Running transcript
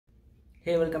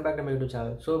Hey, welcome back to my YouTube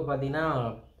channel. So, பார்த்தீங்கன்னா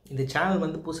இந்த channel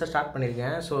வந்து புதுசாக ஸ்டார்ட்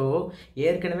பண்ணியிருக்கேன். ஸோ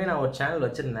ஏற்கனவே நான் ஒரு சேனல்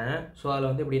வச்சுருந்தேன். ஸோ அதில்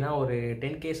வந்து எப்படின்னா ஒரு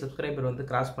 10K சப்ஸ்கிரைபர் வந்து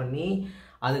கிராஸ் பண்ணி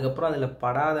அதுக்கப்புறம் அதில்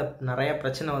படாத நிறையா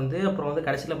பிரச்சனை வந்து அப்புறம் வந்து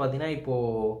கடைசியில் பார்த்தீங்கன்னா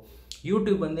இப்போது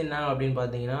யூடியூப் வந்து என்ன அப்படின்னு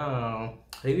பார்த்தீங்கன்னா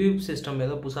ரிவ்யூ சிஸ்டம்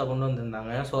ஏதோ புதுசாக கொண்டு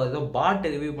வந்திருந்தாங்க. ஸோ ஏதோ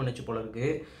பாட் ரிவ்யூ பண்ணிச்சு போல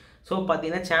இருக்குது. ஸோ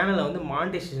பார்த்தீங்கன்னா சேனலை வந்து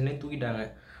மானிட்டைசேஷனே தூக்கிட்டாங்க.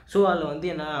 ஸோ அதில் வந்து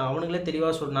என்ன அவனுங்களே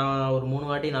தெளிவாக நான் ஒரு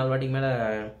 3 வாட்டி 4 வாட்டிக்கு மேலே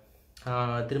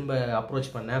திரும்ப அப்ரோச்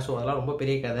பண்ணேன். ஸோ அதெல்லாம் ரொம்ப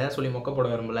பெரிய கதை சொல்லி மொக்க போட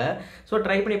விரும்பல. ஸோ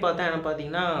ட்ரை பண்ணி பார்த்தேன். என்ன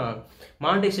பார்த்தீங்கன்னா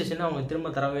மானிட்டைசேஷன் அவங்க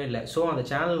திரும்ப தரவே இல்லை. ஸோ அந்த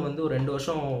சேனல் வந்து ஒரு 2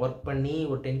 வருஷம் ஒர்க் பண்ணி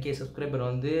ஒரு 10K சப்ஸ்கிரைபர்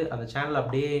வந்து அந்த சேனல்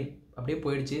அப்படியே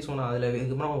போயிடுச்சு. ஸோ நான் அதில்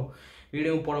இதுக்கப்புறம்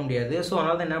வீடியோவும் போட முடியாது. ஸோ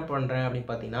அதனால தான் என்ன பண்ணுறேன்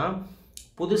அப்படின்னு பார்த்தீங்கன்னா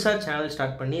புதுசாக சேனல்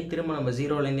ஸ்டார்ட் பண்ணி திரும்ப நம்ம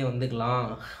ஜீரோலேருந்தே வந்துக்கலாம்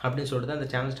அப்படின்னு சொல்லிட்டு தான்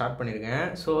இந்த சேனல் ஸ்டார்ட் பண்ணியிருக்கேன்.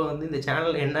 ஸோ வந்து இந்த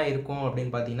சேனல் என்ன இருக்கும்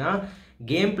அப்படின்னு பார்த்தீங்கன்னா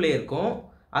கேம் பிளே இருக்கும்.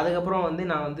 அதுக்கப்புறம் வந்து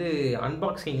நான் வந்து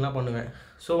அன்பாக்சிங்லாம் பண்ணுவேன்.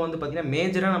 ஸோ வந்து பார்த்திங்கன்னா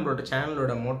மேஜராக நம்மளோட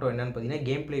சேனலோட மோட்டோ என்னென்னு பார்த்தீங்கன்னா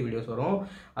கேம் பிளே வீடியோஸ் வரும்.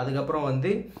 அதுக்கப்புறம்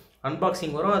வந்து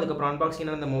அன்பாக்சிங் வரும். அதுக்கப்புறம்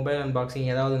அன்பாக்சிங்னா இந்த மொபைல் அன்பாக்சிங்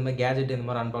ஏதாவது இந்த மாதிரி கேஜெட் இந்த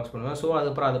மாதிரி அன்பாக்ஸ் பண்ணுவேன். ஸோ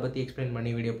அதுக்கப்புறம் அதை பற்றி எக்ஸ்பிளைன்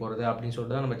பண்ணி வீடியோ போடுறது அப்படின்னு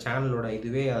சொல்லிட்டு தான் நம்ம சேனலோட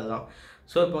இதுவே அதுதான்.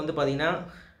 ஸோ இப்போ வந்து பார்த்திங்கன்னா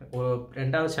ஒரு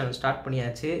 2வது சேனல் ஸ்டார்ட்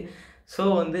பண்ணியாச்சு. ஸோ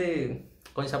வந்து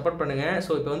கொஞ்சம் சப்போர்ட் பண்ணுங்கள்.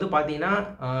 ஸோ இப்போ வந்து பார்த்தீங்கன்னா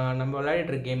நம்ம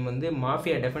விளையாடிட்டு இருக்க கேம் வந்து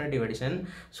மாஃபியா டெஃபினட்டிவ் எடிஷன்.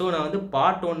 ஸோ நான் வந்து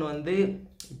பார்ட் 1 வந்து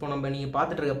இப்போ நீங்கள்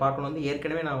பார்த்துட்டு இருக்க பார்ட் 1 வந்து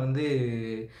ஏற்கனவே நான் வந்து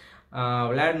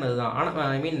விளையாடினது தான்.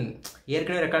 ஆனால்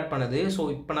ஏற்கனவே ரெக்கார்ட் பண்ணது. ஸோ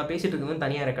இப்போ நான் பேசிகிட்டு இருக்கிறது வந்து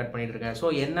தனியாக ரெக்கார்ட் பண்ணிகிட்டு இருக்கேன். ஸோ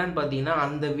என்னன்னு பார்த்தீங்கன்னா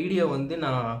அந்த வீடியோ வந்து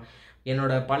நான்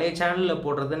என்னோடய பழைய சேனலில்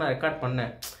போடுறதை நான் ரெக்கார்ட்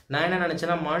பண்ணேன். நான் என்ன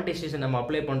நினச்சேன்னா மானிட்டைசேஷன் நம்ம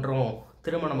அப்ளை பண்ணுறோம்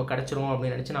திரும்ப நம்ம கிடச்சிரும்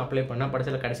அப்படின்னு நினச்சி நான் அப்ளை பண்ணேன்.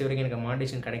 கடைசி வரைக்கும் எனக்கு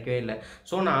மானிட்டைசேஷன் கிடைக்கவே இல்லை.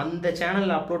 ஸோ நான் அந்த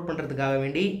சேனலில் அப்லோட் பண்ணுறதுக்காக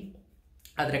வேண்டி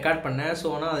அது ரெக்கார்ட் பண்ணேன். ஸோ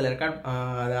ஆனால்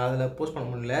அதில் போஸ்ட் பண்ண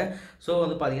முடியல. ஸோ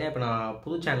வந்து பார்த்திங்கன்னா இப்போ நான்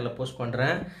புது சேனலில் போஸ்ட்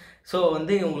பண்ணுறேன். ஸோ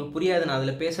வந்து உங்களுக்கு புரியாது. நான்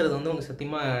அதில் பேசுகிறது வந்து உங்களுக்கு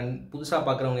சத்தியமாக புதுசாக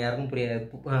பார்க்குறவங்க யாருக்கும்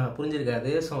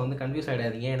புரிஞ்சிருக்காது. ஸோ வந்து கன்ஃபியூஸ்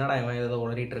ஆகிடாதீங்க. என்னடா இவன் ஏதோ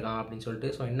உளறிட்டு இருக்கான் அப்படின்னு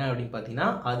சொல்லிட்டு. ஸோ என்ன அப்படின்னு பார்த்தீங்கன்னா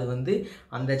அது வந்து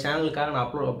அந்த சேனலுக்காக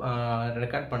நான்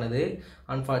ரெக்கார்ட் பண்ணது.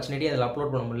 அன்ஃபார்ச்சுனேட்லி அதில்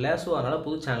அப்லோட் பண்ண முடியல. ஸோ அதனால்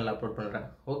புது சேனலில் அப்லோட் பண்ணுறேன்.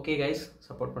 ஓகே கைஸ்,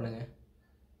 சப்போர்ட் பண்ணுங்கள்.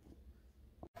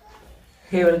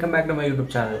 ஹே, welcome back to my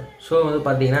YouTube channel. So வந்து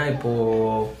பார்த்தீங்கன்னா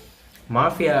இப்போது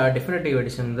மாஃபியா டெஃபினட்டிவ்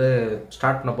எடிஷன் வந்து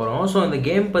ஸ்டார்ட் பண்ண போகிறோம். ஸோ இந்த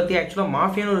கேம் பற்றி ஆக்சுவலாக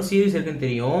மாஃபியான்னு ஒரு சீரிஸ் இருக்குன்னு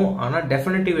தெரியும். ஆனால்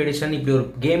டெஃபினட்டிவ் எடிஷன் இப்படி ஒரு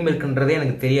கேம் இருக்குன்றதே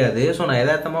எனக்கு தெரியாது. ஸோ நான்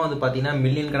யதார்த்தமாக வந்து பார்த்தீங்கன்னா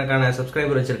மில்லியன் கணக்கான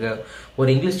சப்ஸ்கிரைபர் வச்சுருக்க ஒரு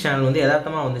இங்கிலீஷ் சேனல் வந்து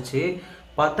யதார்த்தமாக வந்துச்சு.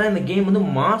 பார்த்தா இந்த கேம் வந்து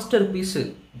மாஸ்டர் பீஸு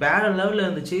வேறு லெவலில்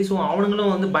இருந்துச்சு. ஸோ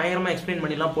அவனுங்களும் வந்து பயங்கரமாக எக்ஸ்பிளைன்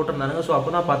பண்ணிலாம் போட்டிருந்தானுங்க. ஸோ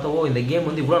அப்போ தான் பார்த்தவோ இந்த கேம்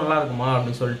வந்து இவ்வளோ நல்லா இருக்குமா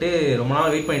அப்படின்னு சொல்லிட்டு ரொம்ப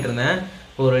நாள் வெயிட் பண்ணிட்டு இருந்தேன்.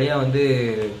 ஒரு வழியாக வந்து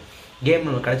கேம்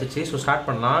கிடச்சிச்சு. ஸோ ஸ்டார்ட்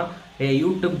பண்ணலாம்.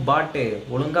 யூடியூப் பாட்டு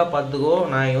ஒழுங்காக பார்த்துக்கோ.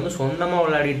 நான் இங்கே வந்து சொந்தமாக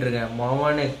விளையாடிட்டு இருக்கேன்.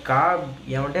 மவனே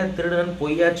எவன்கிட்ட திருடுன்னு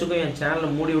பொய்யாச்சுக்கும் என்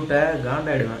சேனலில் மூடி விட்ட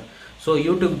காண்டாயிடுவேன். ஸோ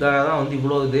யூடியூப்காக தான் வந்து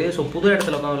இவ்வளோ இது. ஸோ புது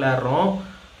இடத்துல உட்காந்து விளையாடுறோம்.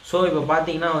 ஸோ இப்போ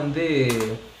பார்த்தீங்கன்னா வந்து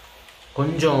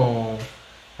கொஞ்சம்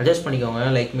அட்ஜஸ்ட் பண்ணிக்கோங்க.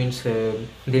 லைக் மீன்ஸ்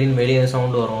திடீர்னு வெளியே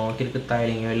சவுண்டு வரும், கிறுக்கு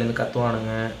தாயிலிங்க வெளிலேருந்து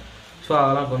கத்துவானுங்க. ஸோ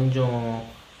அதெல்லாம் கொஞ்சம்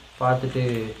பார்த்துட்டு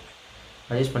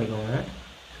அட்ஜஸ்ட் பண்ணிக்கோங்க.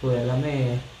 ஸோ எல்லாமே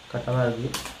கரெக்டாக தான்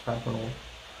இருக்குது. ஸ்டார்ட் பண்ணுவோம்.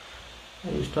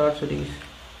 Start settings.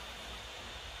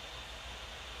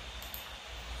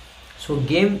 ஸோ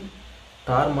கேம்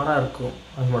தாறுமாறாக இருக்கும்,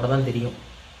 அது மட்டும் தான் தெரியும்.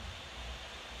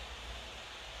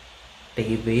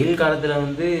 வெயில் காலத்தில்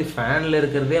வந்து ஃபேனில்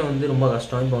இருக்கிறதே வந்து ரொம்ப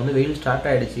கஷ்டம். இப்போ வந்து வெயில் ஸ்டார்ட்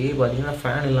ஆகிடுச்சு. பார்த்தீங்கன்னா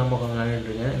ஃபேன் இல்லாமல் உட்காந்து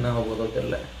விளையாண்டுருக்கேன். என்ன போதோ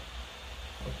தெரில.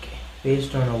 Okay,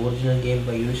 based on original game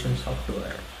by யூஷன்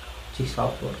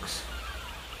software works.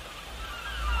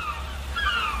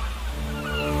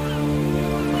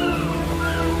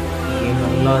 Game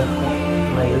நல்லா இருக்கும்,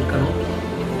 நல்லா இருக்கணும்.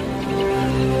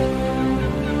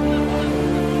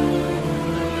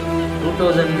 டூ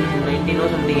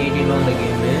 2019 சம்திங் 18 அந்த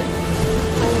கேமு.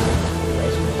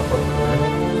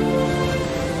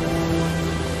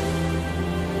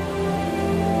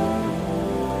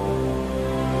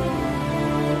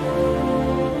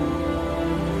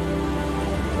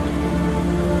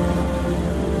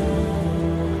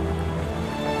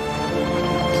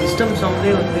 சிஸ்டம்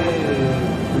சவுண்டே வந்து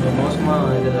கொஞ்சம்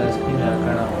மோசமாக இதில் ஸ்க்ரீனில்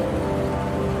ரெக்கார்ட் ஆகும்.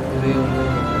 இதே வந்து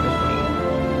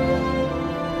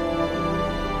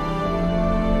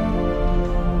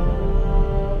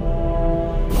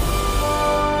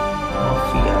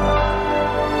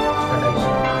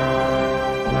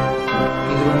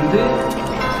இது வந்து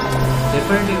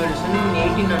டெஃபினட்டிவ் எடிஷன்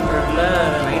 1800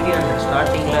 1900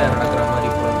 ஸ்டார்டிங்கில் நடக்கிற மாதிரி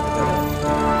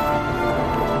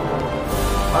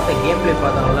பார்த்த கேம் பிளே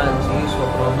பார்த்தா நல்லா இருந்துச்சு. ஸோ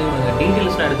அப்புறம் வந்து இவங்க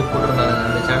டீட்டெயில்ஸ்லாம் எடுத்து போட்டிருந்தாங்க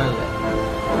அந்த சேனலில்.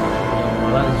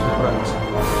 நல்லா இருந்துச்சு, சூப்பராக இருந்துச்சு.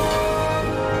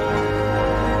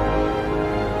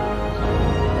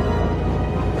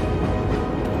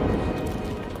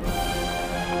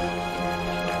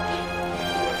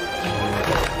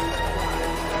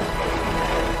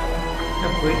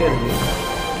 போயிட்டே இருக்கு.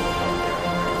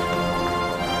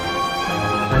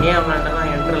 தனியாக விளாண்டனா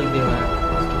என்ட்ரல் தீவேன்,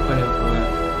 ஸ்கிப் பண்ணி விட்டுருவேன்.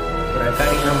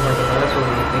 ரெக்கார்டிங்லாம் பண்ணுறதுனால ஸோ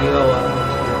தெளிவாக வரணும்னு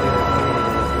சொல்லிட்டு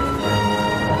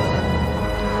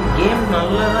கேம்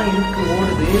நல்லா தான் இருக்குது,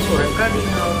 ஓடுது. ஸோ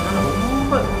ரெக்கார்டிங் ஆகுதுன்னா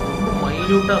ரொம்ப ரொம்ப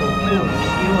மைல்யூட்டாக ரொம்ப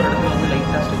முக்கியம் ஒரு இடத்துல வந்து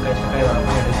லைட்டாக ஸ்டெக்காய் வர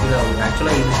மாதிரி எனக்கு ஃபீல் ஆகுது.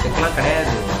 ஆக்சுவலாக இது ஸ்டெக்லாம்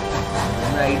கிடையாது,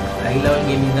 வந்து ஹை லெவல்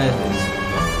கேமிங் தான் இது.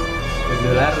 இப்படி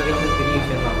விளையாடுறதே வந்து பெரிய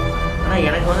விஷயம் தான். ஆனால்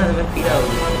எனக்கு வந்து அது மாதிரி ஃபீல்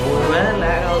ஆகுது, ஒரு வேளை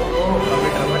லேக் ஆகுதோ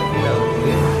அப்படின்ற மாதிரி ஃபீல்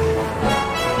ஆகுது.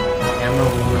 கேமரா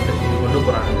மூமெண்ட்டு கொண்டு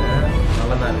போகிறானுங்க,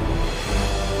 நல்லா தான் இருக்குது.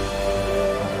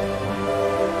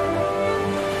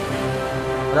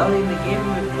 அதாவது இந்த கேம்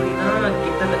எப்படின்னா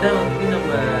கிட்டத்தட்ட வந்து நம்ம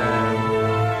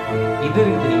இது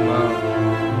இருக்கு தெரியுமா,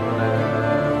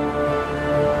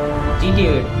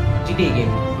 ஜிடிஏ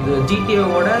கேம். இது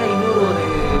ஜிடிஏவோட இன்னொரு ஒரு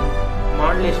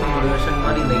மாடுலேஷன் ஒரு வெர்ஷன்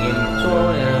மாதிரி இந்த கேம். ஸோ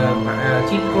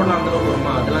சீட் கோட்லாம் அந்தளவுக்கு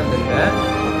வருமா அதெல்லாம் தெரியல.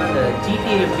 அந்த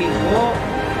ஜிடிஏ எப்படி இருக்கோ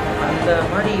அந்த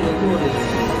மாதிரி இது வந்து ஒரு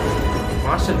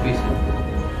மாஸ்டர் பீஸ்.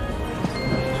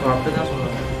 ஸோ அப்படி தான்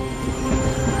சொல்லுவாங்க.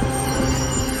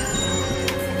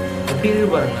 எப்படி இருக்கு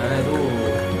பாருங்க, ஏதோ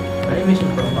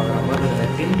அனிமேஷன் படம் பார்க்குற மாதிரி இந்த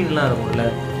டின்டின்லாம் இருக்கும்ல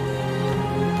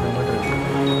அந்த மாதிரி இருக்கு.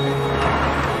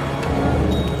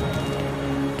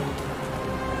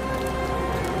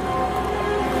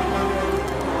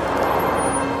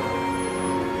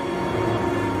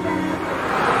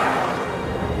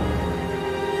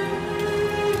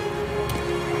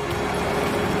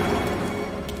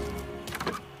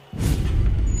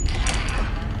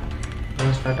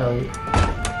 ஸ்டார்ட் ஆகுது.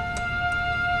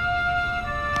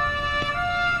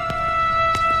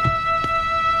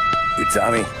 You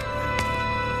Tommy?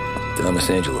 Thomas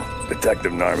Angelo.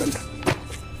 Detective Norman.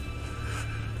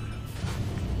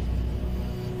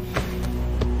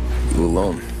 You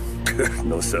alone?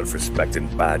 No self-respecting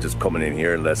badges coming in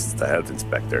here unless it's the health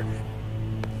inspector.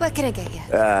 What can I get you?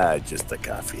 Just a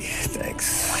coffee. Thanks.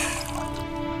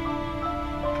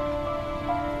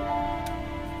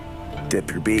 Dip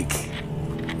your beak.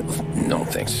 No,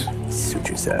 thanks. Suit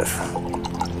yourself.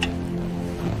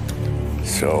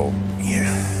 So,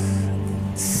 yeah.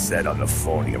 Said on the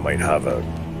phone you might have a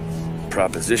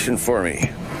proposition for me.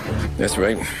 That's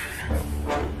right.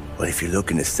 Well, if you're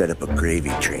looking to set up a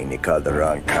gravy train, you called the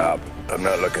wrong cop. I'm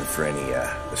not looking for any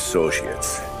associates.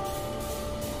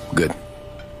 Good.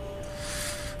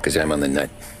 Because I'm on the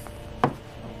nut.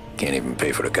 Can't even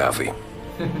pay for the coffee.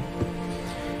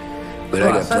 But I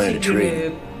got plenty to trade.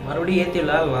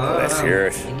 Let's hear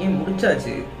it.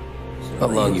 How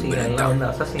long you been in town?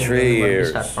 3 years.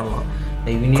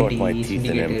 Caught my teeth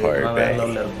in Empire Bay.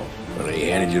 Well, they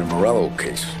handed you the Morello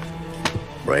case.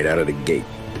 Right out of the gate.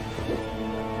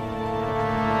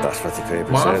 That's what the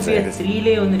paper says. Mafia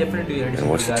 3 வந்து definitely And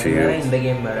what's it to you? இந்த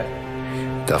game வேற.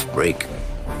 Tough break.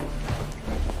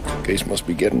 Case must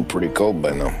be getting pretty cold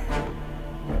by now.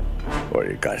 Or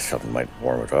you got something might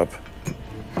warm it up?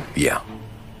 Yeah,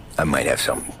 I might have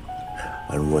something.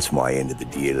 And what's my end of the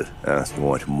deal? You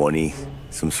want money?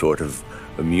 Some sort of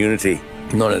immunity?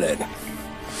 None of that.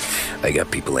 I got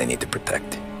people I need to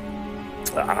protect.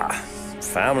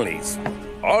 Families.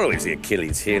 Always the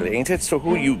Achilles heel, ain't it? So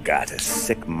who you got? A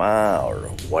sick ma or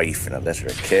a wife and a litter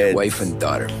of kids? Wife and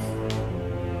daughter.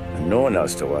 And no one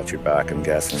else to watch your back, I'm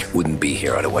guessing. Wouldn't be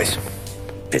here otherwise.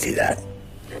 Pity that.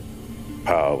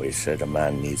 Pa always said a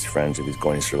man needs friends if he's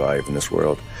going to survive in this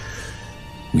world.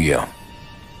 Yeah.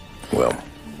 Well,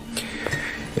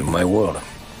 in my world,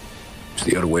 it's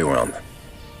the other way around.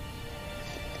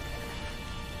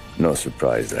 No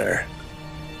surprise there.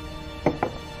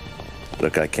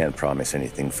 Look, I can't promise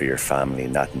anything for your family,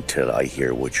 not until I hear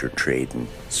what you're trading.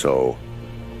 So,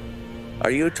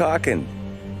 are you talking?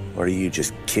 Or are you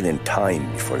just killing time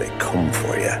before they come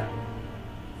for you?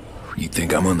 You think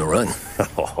I'm on the run?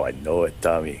 Oh, I know it,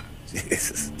 Tommy.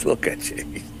 Jesus, look at you.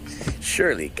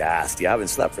 Surely gassed. You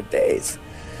haven't slept for days.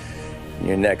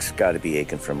 Your neck's got to be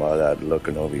aching from all that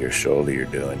looking over your shoulder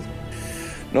you're doing.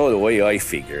 No, the way I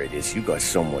figure it is you got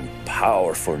someone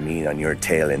powerful mean on your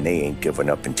tail and they ain't giving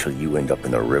up until you end up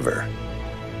in the river.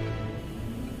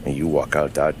 And you walk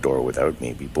out that door without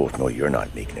me, we both know you're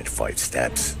not making it 5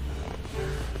 steps.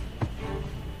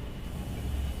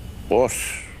 But,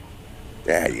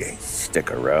 yeah, you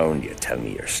stick around, you tell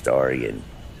me your story, and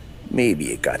maybe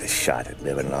you got a shot at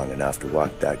living long enough to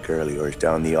walk that girl of yours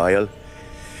down the aisle.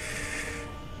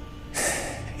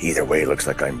 Either way, looks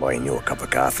like I'm buying you a cup of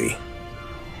coffee.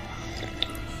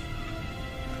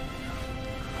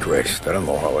 Christ, I don't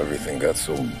know how everything got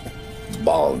so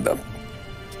balled up.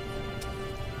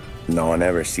 No one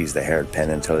ever sees the haired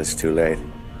pen until it's too late.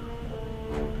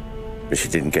 But you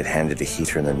didn't get handed a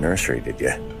heater in the nursery, did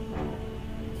you?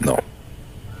 No.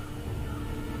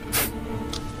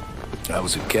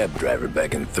 was a cab driver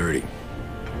back in 30.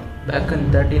 Back in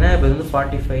 30 na ipo vandu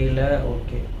 45 la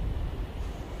okay.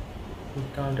 You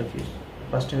can't refuse.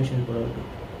 First mission போல இருக்கு.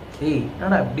 ஏய்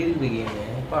என்னடா இப்படி இருக்கு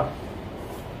game பா.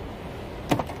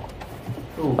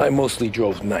 I mostly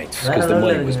drove nights because the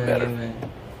money was better.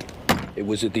 It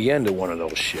was at the end of one of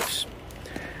those shifts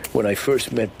when I first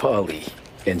met Polly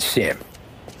and Sam.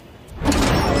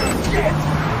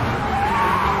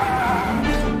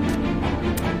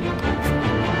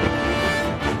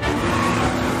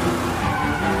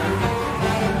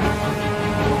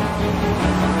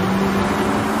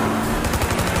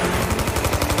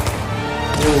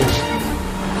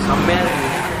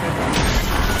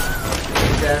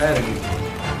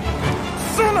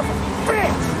 Son of a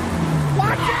bitch!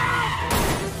 Watch out!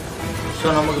 So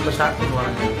நமக்கு இப்ப start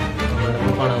பண்ணுவாங்க.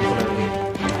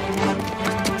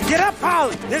 Get up,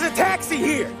 Polly! There's a taxi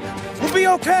here! We'll be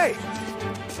okay!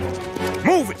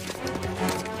 Move it!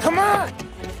 Come on!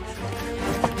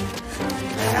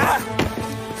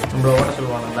 நம்ம ஓட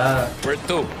சொல்வாங்கடா. Where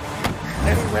to?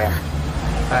 Everywhere!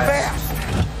 Fast!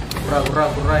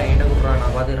 குர்ரா ஏண்ட குர்ரா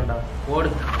நான் பாத்துறேன்டா. ஓடு.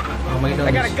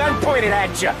 I got a gun pointed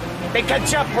at you. They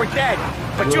catch up, we're dead.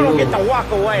 But you don't get to walk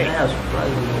away.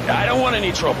 I don't want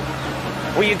any trouble.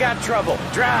 Well, you got trouble.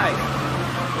 Drive.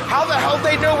 How the hell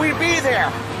they know we'd be there?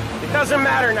 It doesn't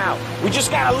matter now. We just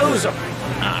gotta lose them.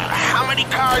 How many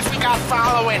cars we got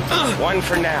following? One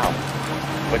for now.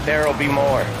 But there'll be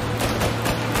more.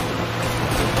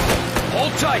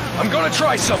 Hold tight. I'm gonna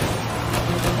try something.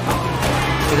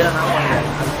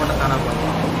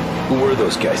 Who were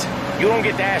those guys? You don't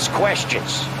get to ask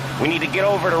questions. We need to get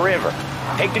over the river.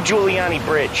 Take the Giuliani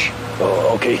Bridge.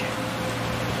 Oh, okay.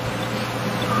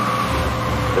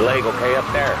 Your leg okay up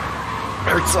there?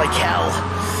 Hurts like hell.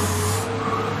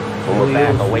 When we're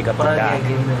back, I'll wake up the doc.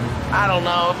 I don't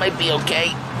know. It might be okay.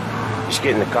 Just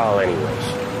getting the call anyways.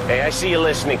 Hey, I see you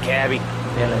listening, cabbie.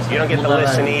 You don't get to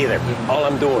listen either. All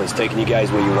I'm doing is taking you guys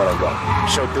where you want to go.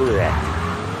 So do that.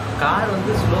 Car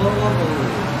வந்து ஸ்லோவா போகுது.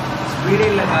 ஸ்பீடே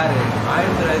இல்ல car.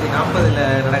 1940ல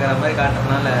நடக்கிற மாதிரி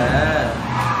காட்டுறதுனால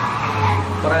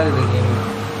சூப்பரா இருக்கு game.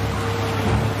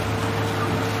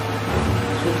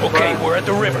 Okay, we're at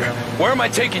the river. Where am I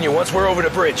taking you once we're over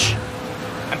the bridge?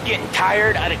 I'm getting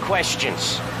tired out of questions.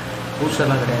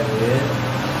 பூசெல்லாம் கிடையாது.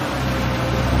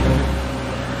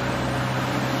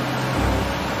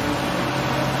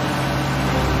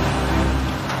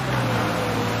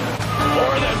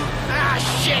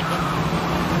 Shit!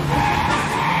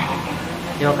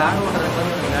 Yo, car ஓட்டுறதுக்கு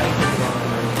வந்து வேலைக்கு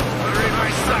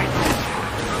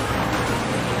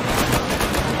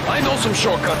I know some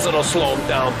shortcuts that'll slow them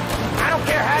down. I don't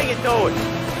care how you do it.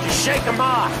 Just shake them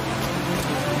off.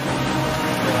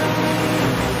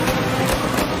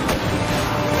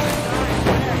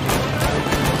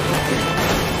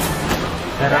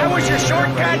 That was your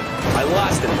shortcut? I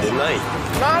lost him, didn't I?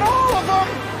 Not all of them.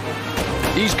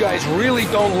 These guys really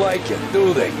don't like you, do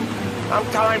they?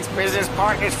 Sometimes business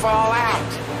partners fall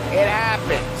out. It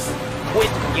happens.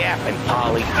 Quit yapping,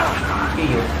 Polly.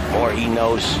 More he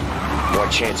knows, more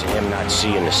chance of him not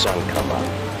seeing the sun come up.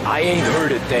 I ain't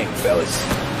heard a thing, fellas.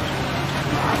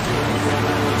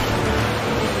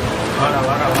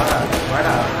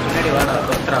 வாடா பின்னாடி வாடா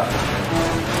தொத்துறா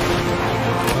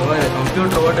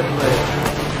computer ஓட்டுது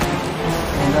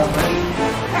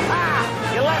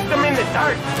You left them in the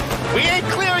dirt. We ain't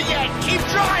clear yet. Keep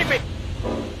driving.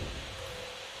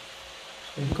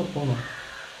 எங்க போணும்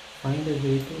find a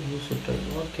way to use it.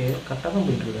 Okay கரெக்டா தான்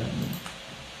போயிட்டு இருக்கேன்.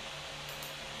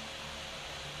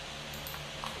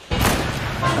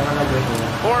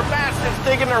 Poor bastards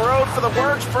digging the road for the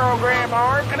works program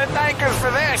aren't gonna thank us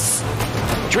for this.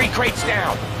 3 crates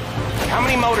down. How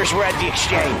many motors were at the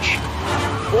exchange?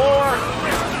 4,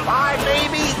 5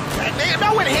 maybe.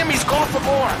 Knowing him, he's going for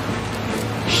more.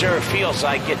 Sure feels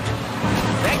like it.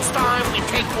 Next time we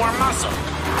take more muscle.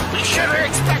 We should have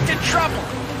expected trouble.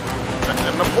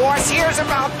 If the boss hears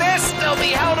about this, there'll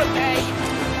be hell to pay.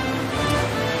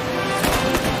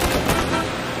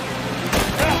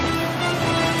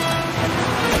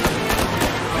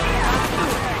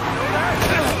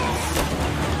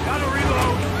 Gotta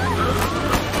reload.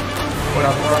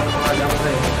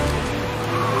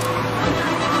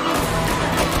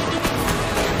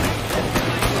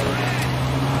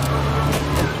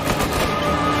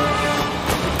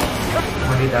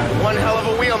 One hell of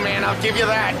a wheel, man, I'll give you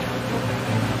that.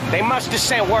 They must have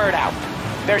sent word out.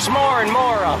 There's more and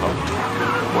more of them.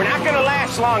 We're not gonna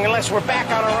last long unless we're back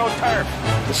on our own turf.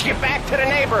 Let's get back to the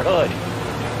neighborhood.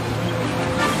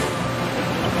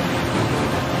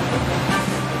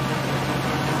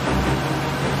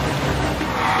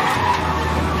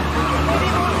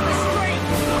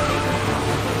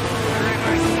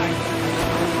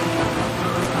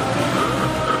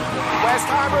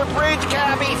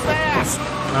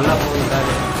 போகுது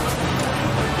car.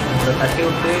 இதை தட்டி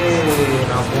விட்டு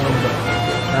நான் போகணும்.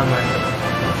 அதான் matter.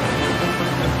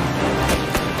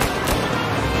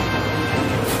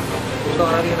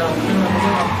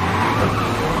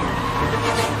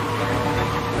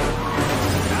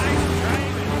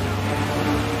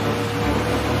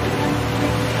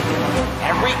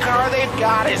 Every car they've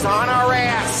got is on our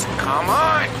ass. Come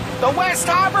on. The West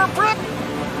Harbor Bridge.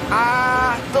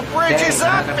 The bridge is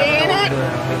up, ain't it?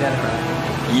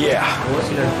 Yeah.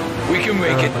 We can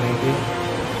make it.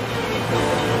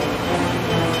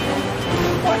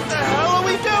 What the hell are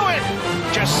we doing?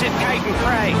 Just sit tight and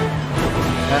pray.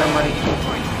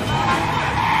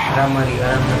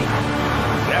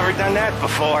 Never done that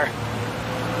before.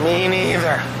 Me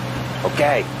neither.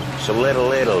 Okay, so Little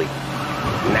Italy.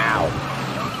 Now,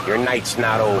 your night's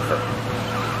not over.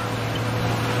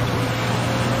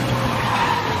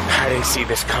 I didn't see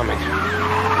this coming.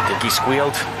 You think he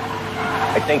squealed?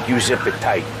 I think you zip it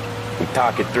tight. We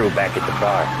talk it through back at the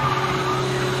bar.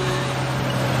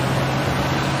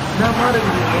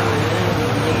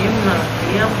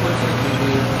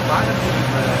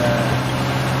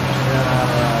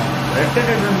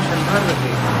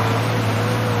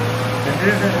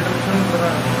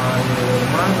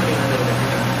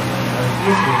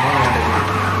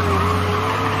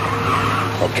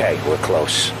 Okay, we're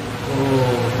close.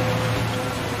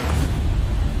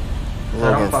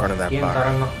 Over in front of that bar.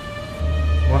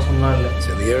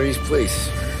 Salieri's place.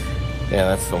 Yeah,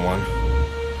 that's the one.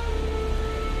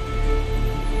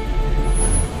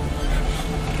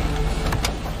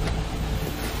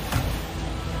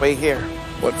 Wait here.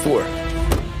 What for?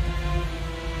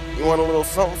 You want a little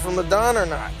something from the Don or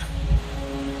not?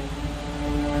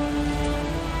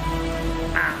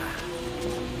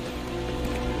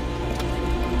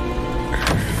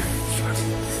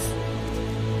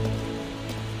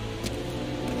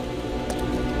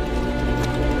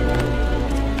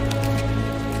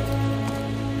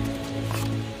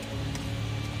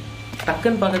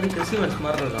 டக்குன்னு பார்க்கறது கிறிஸ்டிவன்ஸ்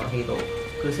மாதிரி இருக்கான் hero.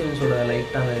 கிறிஸ்டிவன்ஸோட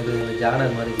லைட்டான இது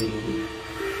genre மாதிரி தெரியுது.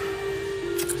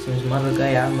 கிறிஸ்டிவன்ஸ் மாதிரி இருக்கா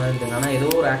யார் மாதிரி இருக்குது, ஆனால் ஏதோ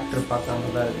ஒரு ஆக்டர்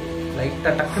பார்க்காம தான் இருக்குது.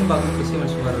 லைட்டாக டக்குன்னு பார்க்கும்போது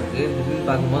கிறிஸ்டிவன்ஸ் மாதிரி இருக்குது. திடீர்னு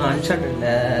பார்க்கும்போது அன்சார்டட்ல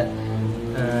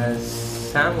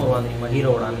சாம் வருவான் தெரியுமா,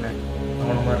 ஹீரோவோட அண்ணன்,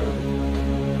 அவன மாதிரி இருக்குது.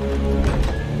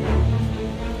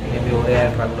 மேபி ஒரே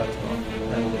ஆக்டராக கூட வச்சுக்கலாம்.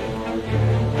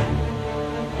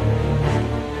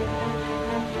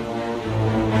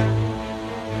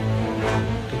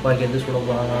 துப்பாக்கி எது சுட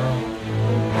போகிறாங்க,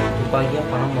 துப்பாக்கியாக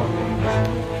பணம் வாங்கணும்.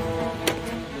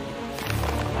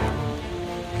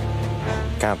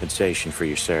 Compensation for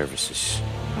your services.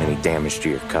 Any damage to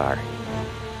your car.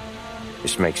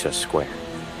 This makes us square.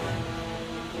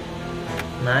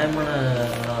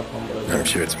 I'm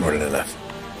sure it's more than enough.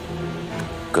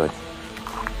 Good.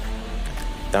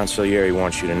 Don Salieri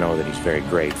wants you to know that he's very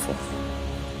grateful.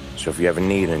 So if you ever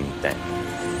need anything,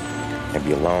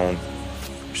 maybe a loan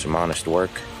or some honest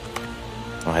work,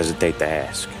 don't hesitate to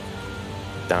ask.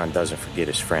 Don doesn't forget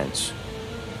his friends.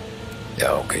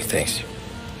 Yeah, okay, thanks.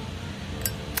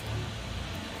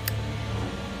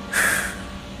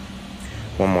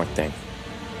 One more thing.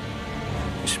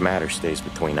 This matter stays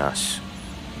between us.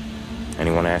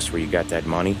 Anyone asks where you got that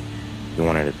money, you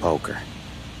won it at poker.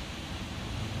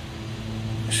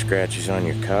 The scratches on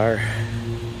your car,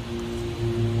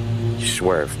 you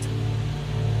swerved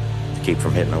to keep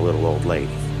from hitting a little old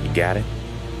lady. You got it?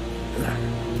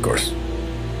 Of course.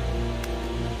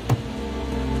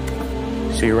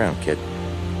 See you around, kid.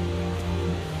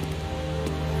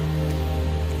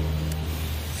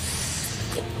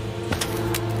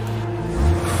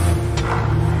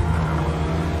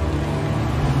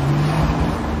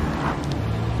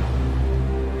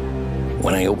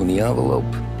 When I opened the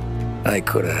envelope, I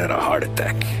could have had a heart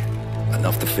attack.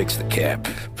 Enough to fix the cab.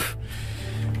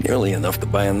 Nearly enough to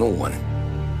buy a new one.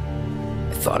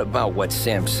 I thought about what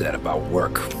Sam said about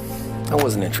work. I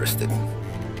wasn't interested.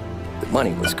 The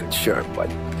money was good, sure, but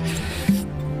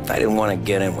I didn't want to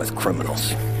get in with criminals.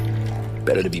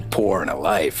 Better to be poor and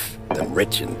alive than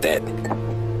rich and dead.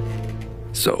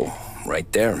 So, right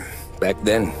there, back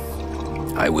then,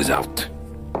 I was out.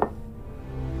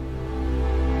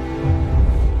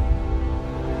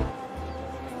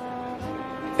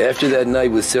 After that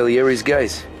night with Salieri's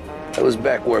guys, I was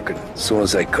back working as soon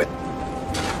as I could.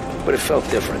 But it felt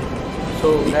different. So,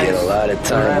 you get a lot of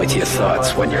time with your thoughts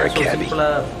when you're a cabbie.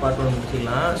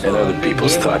 And other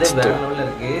people's thoughts too.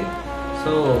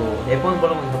 So,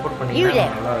 You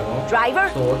there, driver?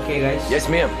 So, okay guys. Yes,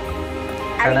 ma'am.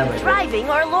 Are you driving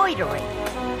or loitering?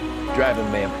 Driving,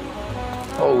 ma'am.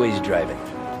 Always driving.